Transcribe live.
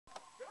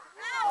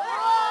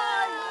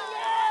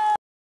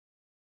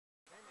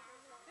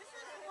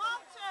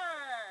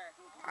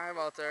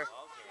Walter.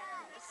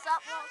 What's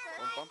up,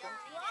 Walter?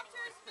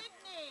 Walter's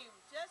nickname,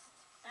 just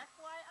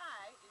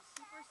FYI, is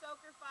Super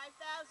Soaker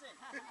 5000.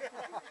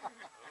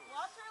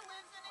 Walter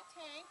lives in a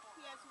tank.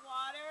 He has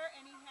water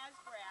and he has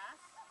grass.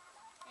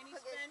 And he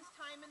spends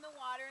time in the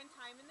water and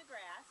time in the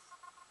grass.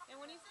 And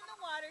when he's in the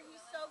water, he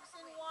soaks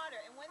in water.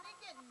 And when they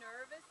get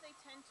nervous, they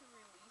tend to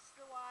release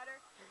the water.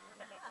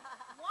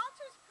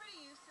 Walter's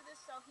pretty used to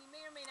this, so he may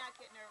or may not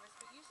get nervous.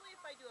 But usually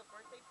if I do a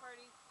birthday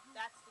party,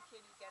 that's the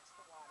kid who gets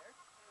the water.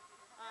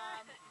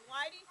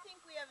 Why do you think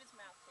we have his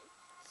mouth taped?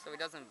 So he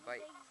doesn't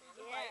bite. So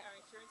he doesn't bite. Our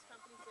insurance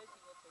company says he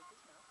will tape his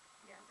mouth.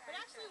 But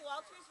actually,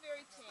 Walter's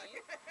very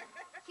tame.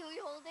 Can we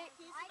hold it?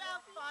 He's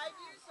about 5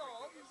 years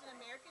old. He's an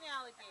American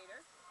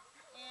alligator.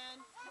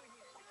 And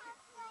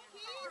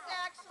he's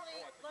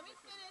actually, let me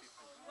finish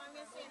what I'm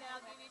going to say, and then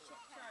I'll give you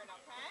a turn,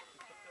 okay?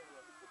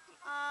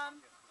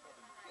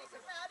 He's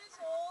about as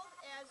old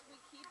as we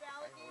keep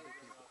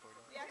alligators.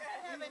 We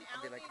actually have an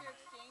alligator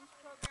exchange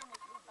program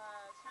with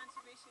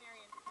conservation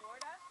area in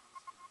Florida.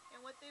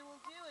 And what they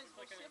will do is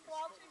we'll ship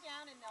Walter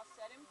down and they'll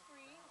set him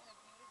free in a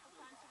beautiful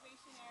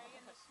conservation area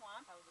in the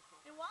swamp.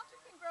 And Walter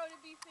can grow to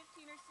be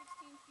 15 or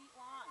 16 feet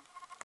long.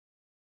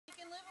 He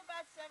can live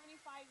about 75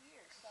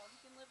 years, so he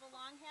can live a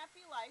long,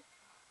 happy life.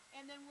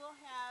 And then we'll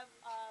have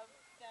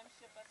them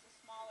ship us a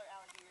smaller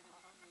alligator that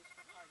we can use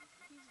for parties.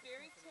 He's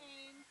very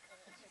tame.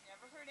 He's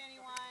never hurt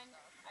anyone.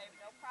 I have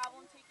no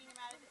problem taking him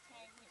out of the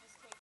tank. We just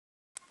take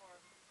him for...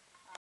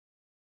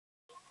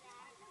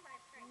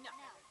 No.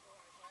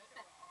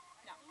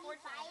 No,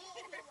 fortunately.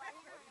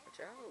 Watch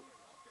out.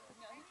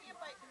 No, he can't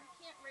bite. He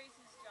can't raise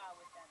his jaw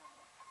with that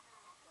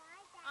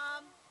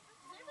on.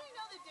 Does anybody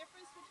know the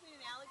difference between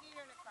an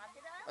alligator and a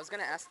crocodile? I was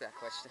gonna ask that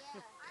question.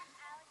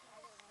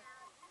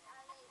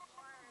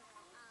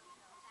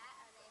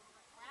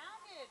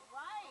 Rounded,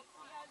 right.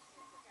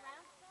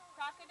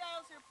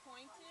 Crocodiles are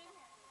pointed.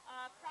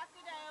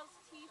 Crocodiles'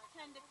 teeth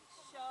tend to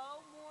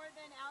show more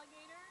than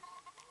alligators.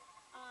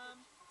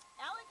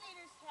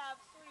 Alligators have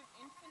sort of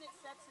infinite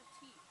sets of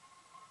teeth.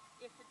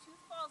 If the tooth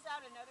falls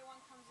out, another one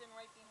comes in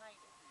right behind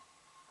it.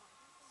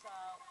 So,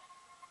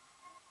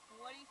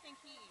 what do you think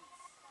he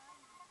eats?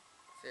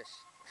 Fish.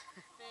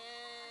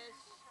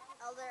 Fish.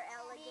 Other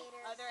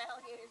alligators. Other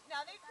alligators.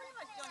 Now, they pretty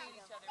much don't eat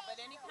each other, but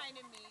any kind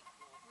of meat.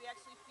 We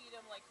actually feed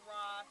them like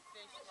raw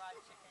fish, raw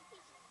chicken.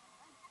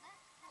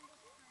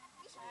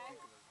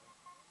 Okay.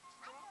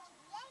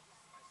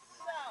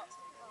 So,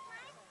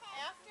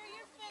 after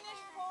you're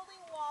finished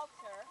holding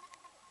Walter,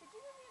 could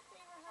you do me a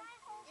favor, hon?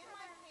 In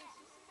my case,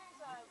 you see there's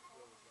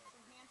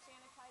some hand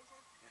sanitizer?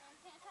 Hand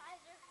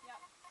sanitizer? Yep.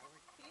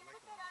 Can you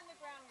put that on the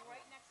ground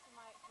right next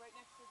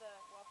to the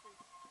Walter's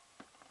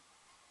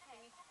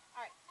thingy?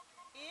 All right.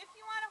 If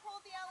you want to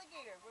hold the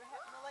alligator, we'll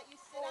let you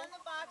sit on the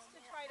box to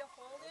try to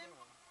hold him.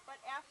 But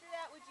after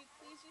that, would you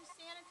please use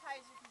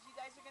sanitizer because you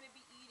guys are going to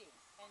be eating,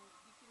 and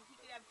he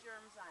could have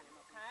germs on him.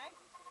 Okay?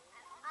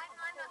 I'm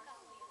not going to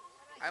leave.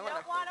 If you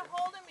don't want to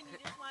hold him and you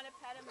just want to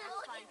pet him,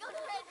 that's fine.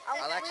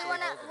 I'll actually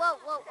hold him.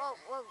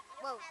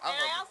 Whoa. And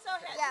I also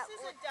have,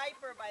 this is a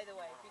diaper, by the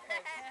way,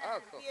 because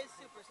cool. he is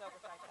Super Soaker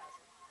 5000.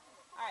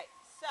 All right,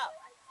 so,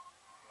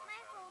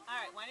 all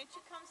right, why don't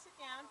you come sit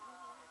down?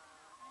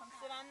 Come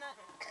sit on the,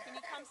 can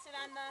you come sit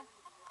on the,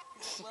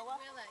 is it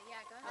Willa? Willa, yeah,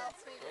 go ahead,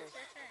 sweetie, it's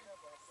your turn.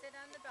 Sit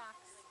on the box,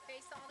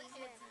 face all the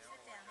kids and sit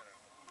down.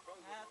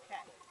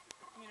 Okay.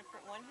 I'm going to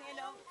put one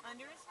hand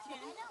under his chin.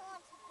 I don't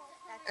want to hold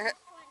that. Okay.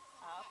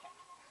 How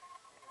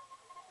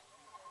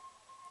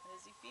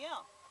does he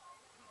feel?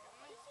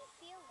 What does he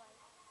feel like?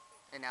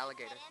 An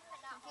alligator. He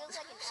feels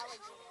like an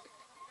alligator.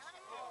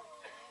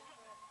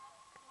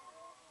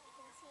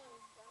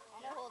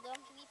 Can I hold him?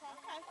 Can we pet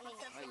him? Okay.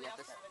 Let's have somebody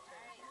else have a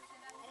turn.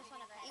 I just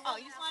want to pet him. Oh,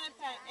 you just want to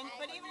pet him.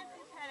 But even if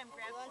you pet him,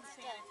 grab some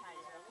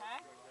sanitizer,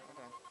 okay?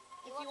 Okay.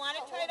 If you want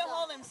to try to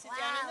hold him, sit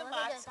down in the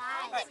box.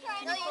 Right.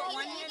 Can you put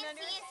one hand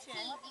under his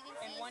chin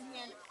and one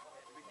hand...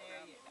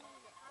 There you go.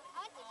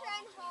 I want to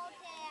try and hold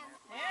him.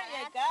 There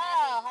you go.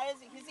 How does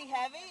he? Is he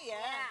heavy?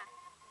 Yeah.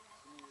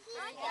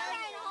 I want to try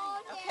and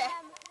hold Okay.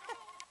 him.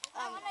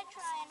 I want to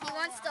try and hold him. He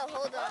wants to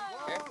hold him.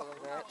 Careful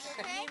of that.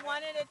 You need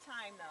one at a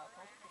time, though.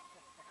 Okay?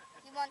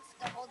 He wants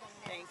to hold him.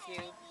 Thank you.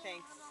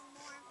 Thanks.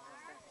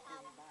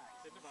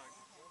 Sit in the box.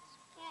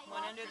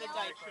 One under the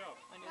diaper.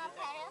 Under the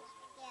diaper.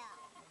 Yeah.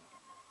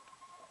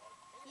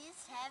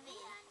 He's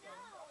heavy.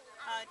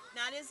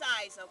 Not his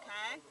eyes,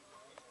 okay?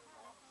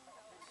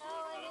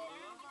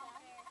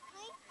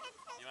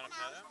 You want to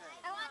pet him?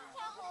 I want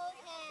to hold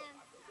him.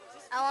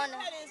 I want to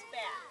pet his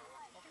back,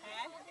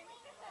 okay?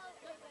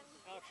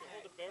 Alex, you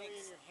hold a berry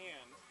in your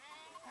hand.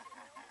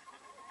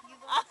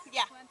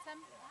 Yeah. Want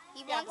some?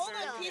 He Yeah, wants hold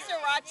a to. piece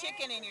of raw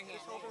chicken in your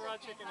hand. Hold a raw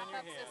chicken in your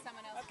Up so hand.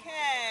 someone else.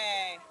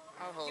 Okay.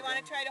 I'll hold You want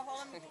to him. try to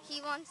hold him?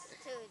 He wants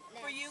to.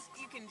 For you,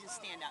 you can just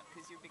stand up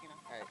because you're big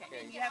enough. Alright, Okay.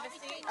 okay. And you have a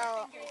seat?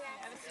 Oh.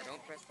 Have a seat. Don't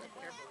press that.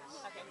 Careful.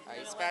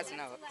 Okay. He's spazzing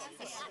out.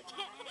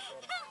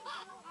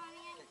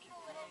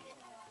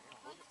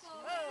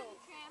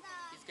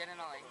 He's getting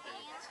all angry.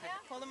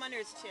 Hold him under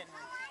his chin.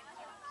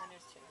 Under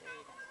his chin. There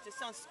you go. Just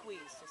don't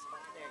squeeze. Just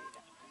there you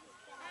go.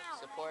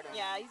 Support him.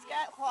 Yeah, he's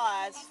got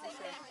claws. For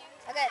sure.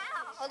 Okay,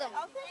 hold on.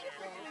 Oh, thank you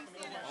for doing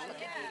stand-up. I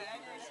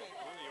appreciate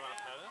it. You want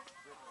to pet it?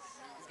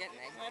 He's getting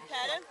Want angry. to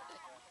pet him?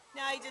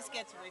 No, he just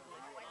gets wiggly.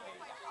 There you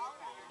go.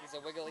 He's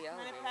a wiggly Want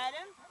to alligator. pet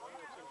him?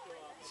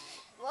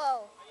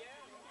 Whoa.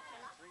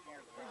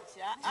 Good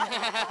job.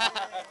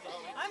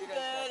 I'm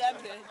good. I'm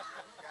good.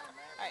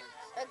 All right.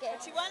 Okay.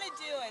 What you want to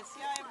do is, see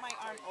how I have my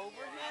arm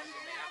over him?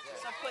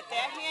 So put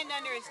that hand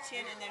under his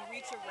chin and then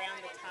reach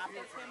around the top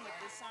of him with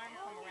this arm.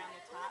 Come around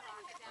the top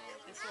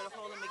and sort of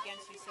hold him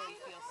against you so he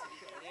feels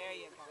secure. There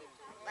you go. Look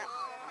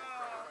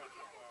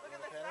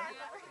at the front.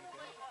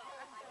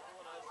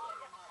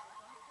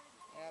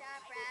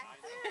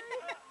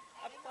 Yep.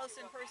 Up close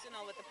and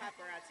personal with the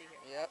paparazzi here.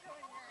 Yep.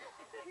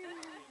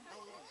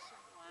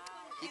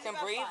 He He's can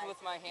about breathe 5.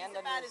 with my hand He's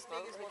under about his as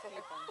big throat. as we'll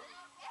keep him.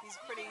 He's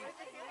pretty. He's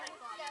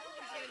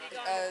going to be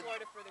going to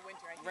Florida for the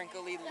winter, I think.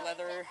 Wrinkly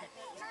leather.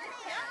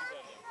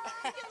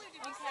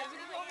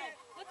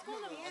 Let's go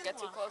to the Don't get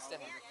too close to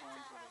him.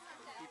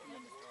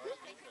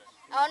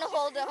 I want to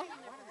hold him.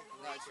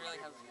 No, it's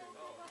really heavy.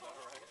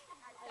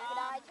 Can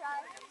I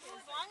try?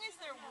 As long as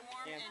they're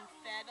warm and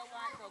fed a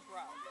lot, they'll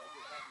grow.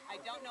 I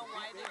don't know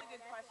why. That's a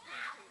good question.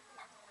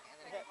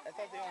 I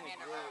thought they only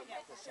grew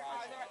at the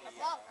size of the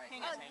Hang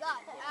on. God.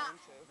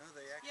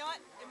 You know what?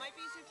 It might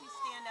be easier if you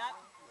stand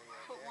up,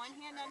 put one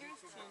hand under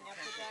his chin, now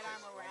put that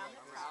arm around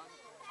the top.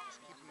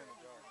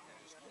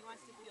 He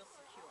wants to feel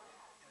secure.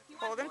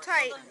 Hold him Feel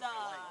tight. the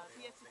love.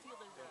 He has to feel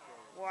the love.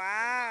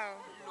 Wow.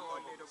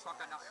 Alligator,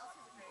 crocodile,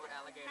 or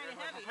alligator. Kind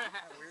of heavy.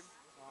 weird.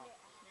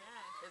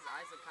 Yeah. His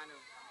eyes are kind of,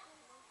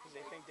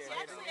 They think He they're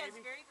hidden, actually has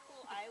maybe? very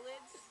cool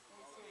eyelids.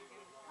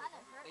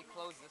 they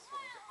close this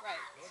way.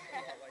 Right.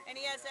 And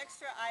he has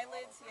extra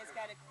eyelids. He has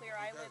got a clear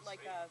eyelid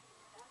like a,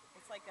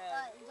 it's like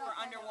a, for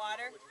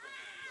underwater.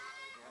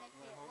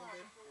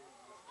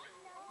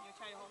 You're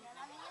trying to hold him?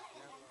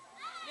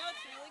 You know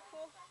what's really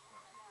cool?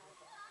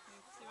 Let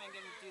me see if I can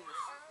get him to do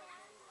this.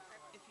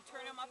 If you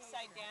turn him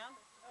upside down.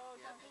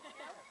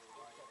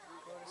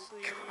 Go to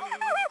sleep.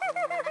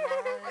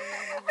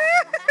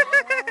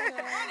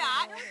 Or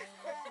not. If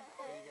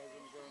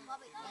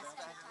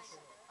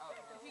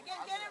you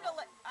get him to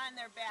on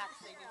their backs,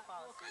 they do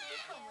fall asleep.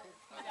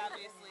 He's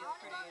obviously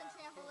pretty.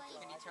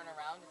 Can you turn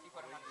around if you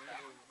put him on his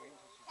back?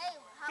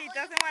 He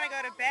doesn't want to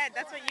go to bed.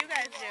 That's what you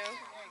guys do.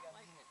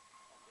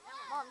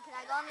 Mom, can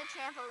I go on the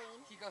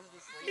trampoline? He goes to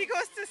sleep. He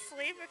goes to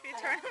sleep if you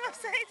turn him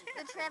upside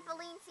down. The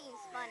trampoline seems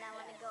fun. I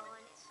want to go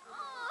on it.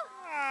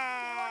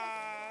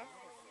 Aww.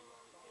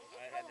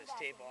 I had this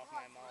tape off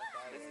my mouth.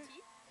 All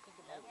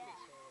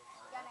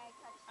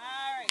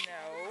right.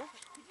 No.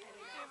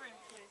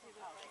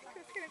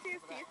 Who's going to see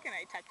his teeth? Can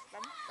I touch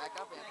them? Back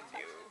up,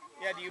 Anthony.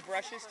 Yeah, do you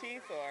brush his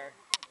teeth or?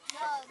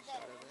 No, the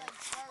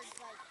birds,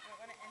 like,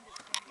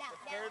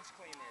 Birds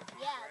clean their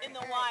teeth. yeah. In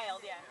the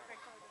wild, yeah.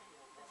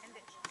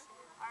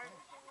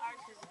 Ours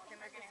is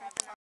going to have